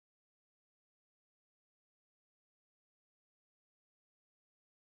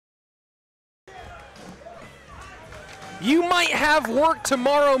You might have work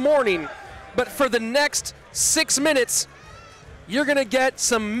tomorrow morning, but for the next 6 minutes, you're going to get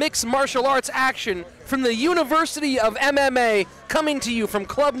some mixed martial arts action from the University of MMA, coming to you from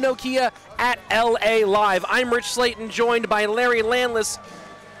Club Nokia at LA Live. I'm Rich Slayton, joined by Larry Landless,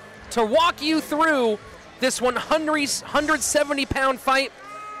 to walk you through this 170-pound fight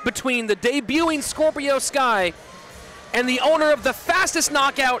between the debuting Scorpio Sky and the owner of the fastest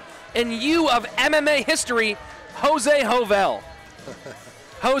knockout in U of MMA history, Jose Jovel.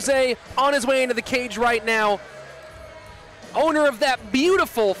 Jose on his way into the cage right now, owner of that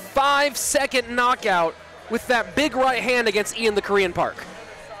beautiful 5-second knockout with that big right hand against Ian the Korean Park.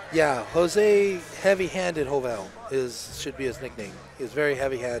 Yeah, Jose Heavy-Handed Jovel should be his nickname. He's very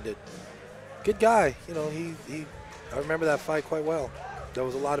heavy-handed. Good guy. You know, I remember that fight quite well. There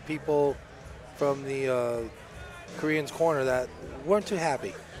was a lot of people from the Korean's corner that weren't too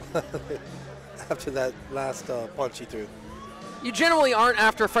happy after that last punch he threw. You generally aren't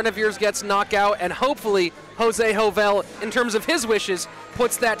after a friend of yours gets knocked out, and hopefully Jose Jovel, in terms of his wishes,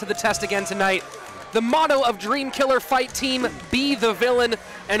 puts that to the test again tonight. The motto of Dream Killer Fight Team, be the villain,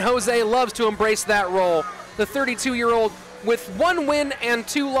 and Jose loves to embrace that role. The 32-year-old with 1 win and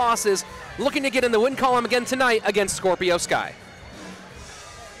 2 losses, looking to get in the win column again tonight against Scorpio Sky.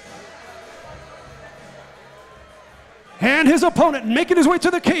 And his opponent making his way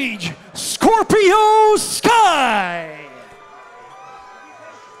to the cage, Scorpio Sky.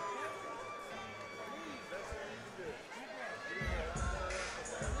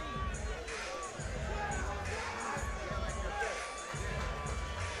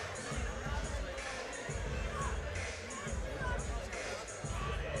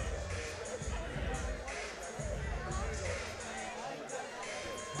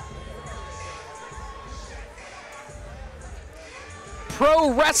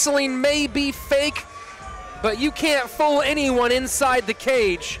 Pro wrestling may be fake, but you can't fool anyone inside the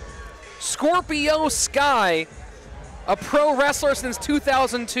cage. Scorpio Sky, a pro wrestler since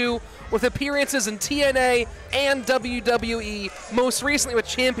 2002 with appearances in TNA and WWE, most recently with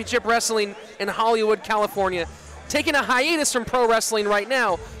Championship Wrestling in Hollywood, California, taking a hiatus from pro wrestling right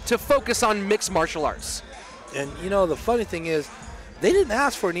now to focus on mixed martial arts. And you know, the funny thing is, they didn't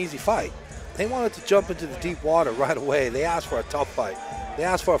ask for an easy fight. They wanted to jump into the deep water right away. They asked for a tough fight. They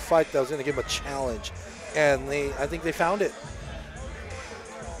asked for a fight that was going to give them a challenge, and I think they found it.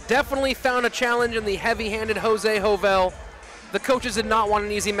 Definitely found a challenge in the heavy-handed Jose Jovel. The coaches did not want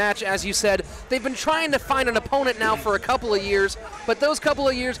an easy match, as you said. They've been trying to find an opponent now for a couple of years, but those couple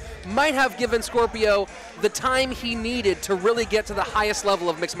of years might have given Scorpio the time he needed to really get to the highest level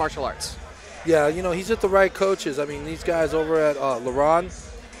of mixed martial arts. Yeah, you know, he's with the right coaches. I mean, these guys over at Laurent,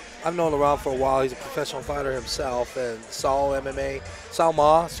 I've known Laurent for a while. He's a professional fighter himself, and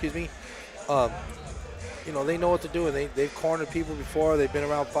Salma, excuse me. You know, they know what to do, and they've cornered people before. They've been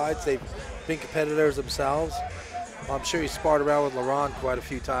around fights. They've been competitors themselves. I'm sure he's sparred around with Laurent quite a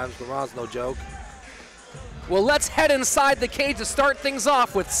few times. Laurent's no joke. Well, let's head inside the cage to start things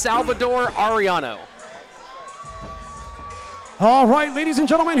off with Salvador Arellano. All right, ladies and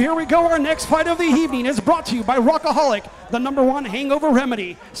gentlemen, here we go. Our next fight of the evening is brought to you by Rockaholic, the #1 hangover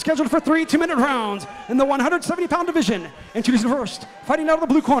remedy. Scheduled for 3 2-minute rounds in the 170-pound division. Introducing first, fighting out of the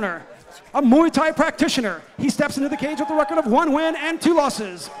blue corner, a Muay Thai practitioner. He steps into the cage with a record of 1 win and 2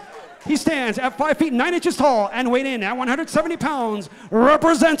 losses. He stands at 5 feet 9 inches tall and weighed in at 170 pounds,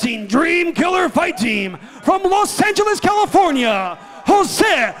 representing Dream Killer Fight Team from Los Angeles, California,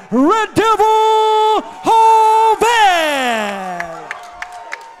 Jose Red Devil Jovel.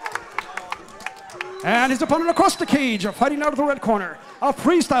 And his opponent across the cage, fighting out of the red corner, a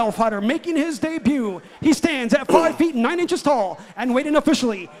freestyle fighter making his debut. He stands at 5 feet 9 inches tall and weighed in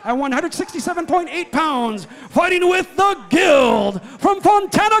officially at 167.8 pounds, fighting with the Guild from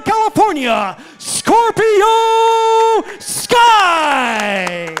Fontana, California, Scorpio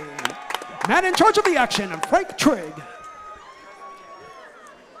Sky. Man in charge of the action, Frank Trigg.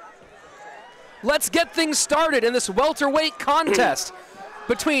 Let's get things started in this welterweight contest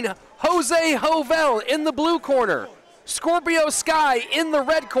between Jose Jovel in the blue corner, Scorpio Sky in the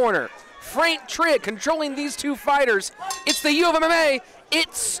red corner. Frank Trigg controlling these two fighters. It's the U of MMA.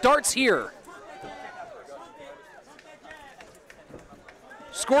 It starts here.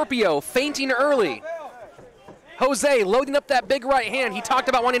 Scorpio feinting early. Jose loading up that big right hand. He talked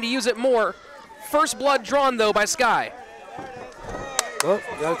about wanting to use it more. First blood drawn, though, by Sky. Oh,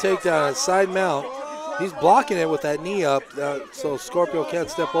 got to take down a side mount. He's blocking it with that knee up, so Scorpio can't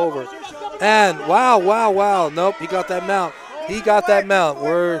step over. And wow. Nope, he got that mount. He got that mount.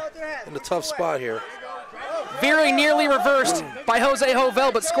 We're in a tough spot here. Very nearly reversed by Jose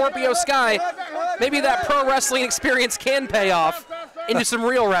Jovel, but Scorpio Sky maybe that pro wrestling experience can pay off into some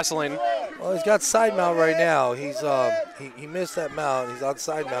real wrestling. Well, he's got side mount right now. He's he missed that mount. He's on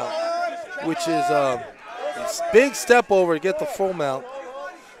side mount, which is a big step over to get the full mount.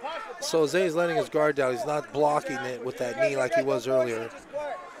 So Jose's letting his guard down. He's not blocking it with that knee like he was earlier.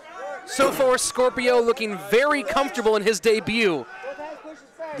 So far, Scorpio looking very comfortable in his debut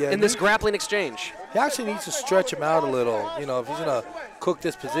in this grappling exchange. He actually needs to stretch him out a little, you know, if he's going to cook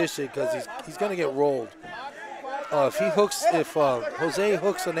this position, because he's going to get rolled. If Jose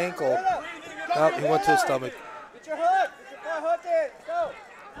hooks an ankle, he went to his stomach.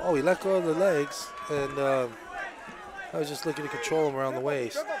 Oh, he let go of the legs, and I was just looking to control him around the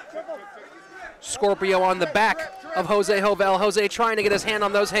waist. Scorpio on the back of Jose Jovel. Jose trying to get his hand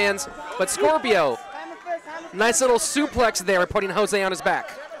on those hands, but Scorpio, nice little suplex there, putting Jose on his back.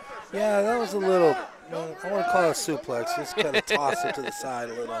 Yeah, that was a little, I want to call it a suplex. Just kind of toss it to the side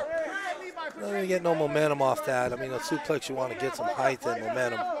a little. Not going to get no momentum off that. I mean, a suplex, you want to get some height and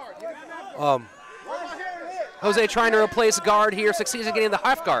momentum. Jose trying to replace guard here, succeeds in getting the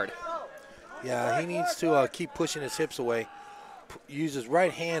half guard. Yeah, he needs to keep pushing his hips away. Use his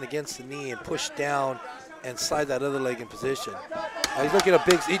right hand against the knee and push down and slide that other leg in position. He's looking at a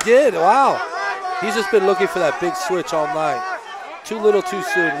big, he did, wow. He's just been looking for that big switch all night. Too little, too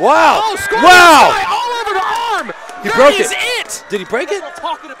soon. Wow! Oh, Scorpio wow! All over the arm! He broke it. It! Did he break it? That's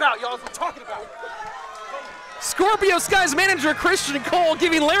what I'm talking about, y'all. That's what I'm talking about. Scorpio Sky's manager, Christian Cole,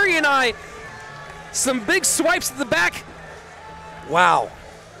 giving Larry and I some big swipes at the back. Wow.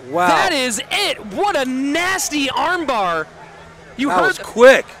 Wow. That is it. What a nasty armbar. That was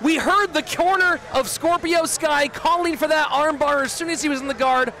quick. We heard the corner of Scorpio Sky calling for that armbar as soon as he was in the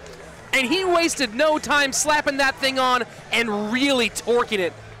guard, and he wasted no time slapping that thing on and really torquing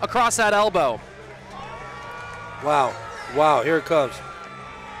it across that elbow. Wow. Wow, here it comes.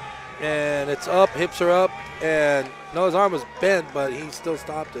 And it's up, hips are up, and no, his arm was bent, but he still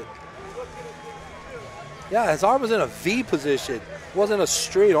stopped it. Yeah, his arm was in a V position. It wasn't a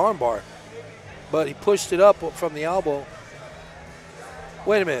straight armbar, but he pushed it up from the elbow.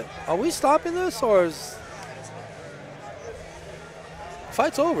 Wait a minute, are we stopping this, or is...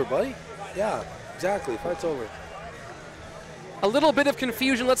 Fight's over, buddy. Yeah, exactly, fight's over. A little bit of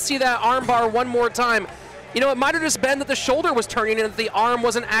confusion. Let's see that armbar one more time. You know, it might have just been that the shoulder was turning and that the arm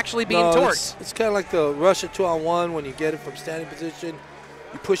wasn't actually being torqued. It's kind of like the Russian 2-on-1 when you get it from standing position.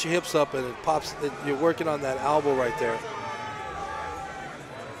 You push your hips up and it pops. You're working on that elbow right there.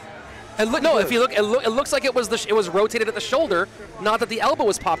 And look, no, if you look, it looks like it was rotated at the shoulder, not that the elbow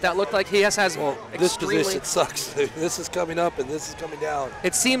was popped out. It looked like he has well, this position sucks. This is coming up and this is coming down.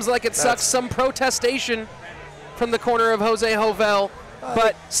 It seems like it sucks. Some protestation from the corner of Jose Jovel,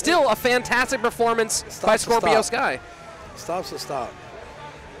 but still a fantastic performance by Scorpio Sky. Stops to stop.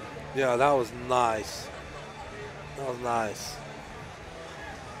 Yeah, that was nice. That was nice.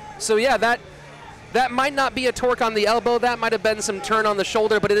 So yeah, that might not be a torque on the elbow. That might have been some turn on the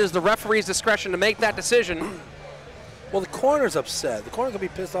shoulder, but it is the referee's discretion to make that decision. Well, the corner's upset. The corner can be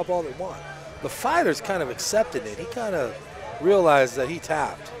pissed off all they want. The fighter's kind of accepted it. He kind of realized that he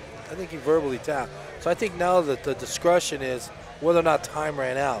tapped. I think he verbally tapped. So I think now that the discretion is whether or not time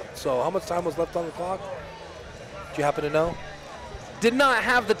ran out. So how much time was left on the clock? Do you happen to know? Did not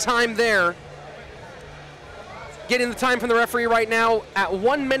have the time there. Getting the time from the referee right now at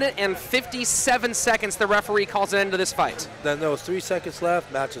 1 minute and 57 seconds. The referee calls an end to this fight. Then there was 3 seconds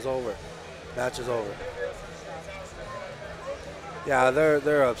left. Match is over. Match is over. Yeah,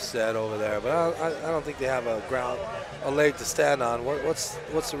 they're upset over there, but I don't think they have a leg to stand on. What's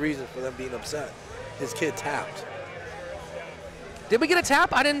the reason for them being upset? His kid tapped. Did we get a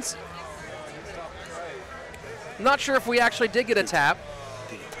tap? I didn't. Not sure if we actually did get a tap.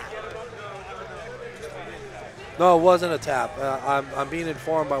 No, it wasn't a tap. I'm being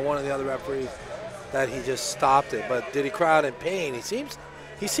informed by one of the other referees that he just stopped it. But did he cry out in pain? He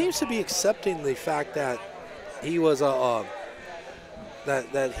seems to be accepting the fact that he was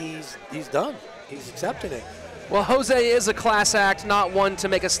that he's done. He's accepting it. Well, Jose is a class act, not one to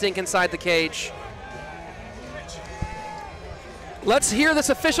make a stink inside the cage. Let's hear this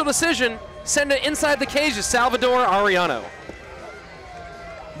official decision. Send it inside the cage to Salvador Arellano.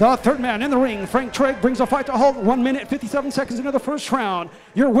 The third man in the ring, Frank Trigg, brings a fight to a halt 1 minute, 57 seconds into the first round.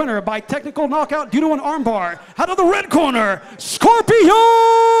 Your winner by technical knockout due to an armbar. Out of the red corner, Scorpio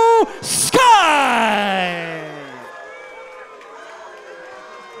Sky!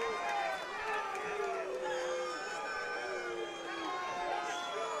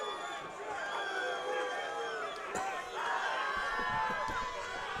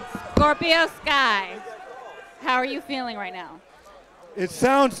 Scorpio Sky, how are you feeling right now? It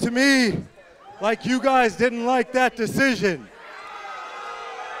sounds to me like you guys didn't like that decision.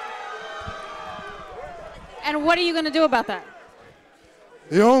 And what are you going to do about that?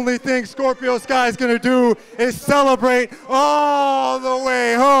 The only thing Scorpio Sky is going to do is celebrate all the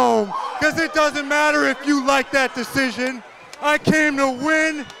way home. Because it doesn't matter if you like that decision. I came to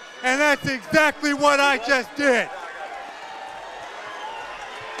win, and that's exactly what I just did.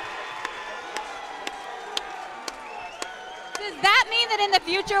 Does that mean that in the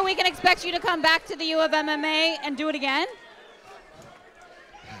future we can expect you to come back to the U of MMA and do it again?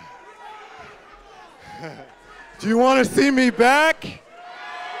 Do you want to see me back?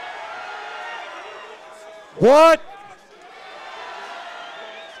 What?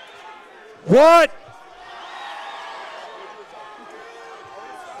 What?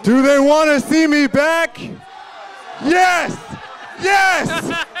 Do they want to see me back? Yes! Yes!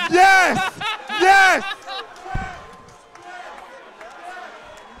 Yes! Yes!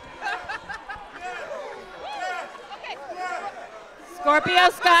 Scorpio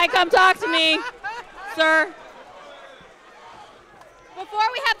Sky, come talk to me, sir. Before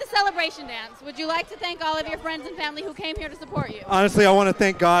we have the celebration dance, would you like to thank all of your friends and family who came here to support you? Honestly, I want to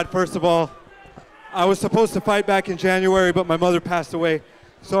thank God, first of all. I was supposed to fight back in January, but my mother passed away.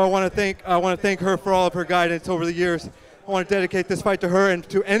 So I want to thank her for all of her guidance over the years. I want to dedicate this fight to her and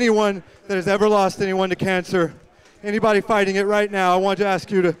to anyone that has ever lost anyone to cancer. Anybody fighting it right now, I want to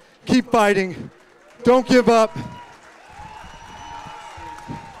ask you to keep fighting. Don't give up.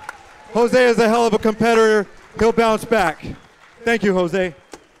 Jose is a hell of a competitor. He'll bounce back. Thank you, Jose.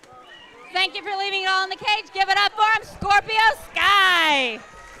 Thank you for leaving it all in the cage. Give it up for him, Scorpio Sky.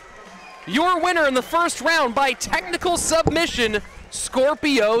 Your winner in the first round by technical submission,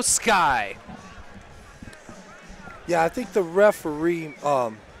 Scorpio Sky. Yeah, I think the referee,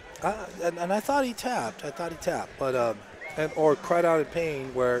 and I thought he tapped. But or cried out in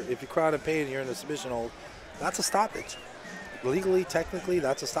pain. Where if you cry out in pain and you're in the submission hold, that's a stoppage. Legally, technically,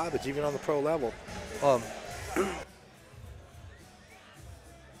 that's a stoppage, even on the pro level.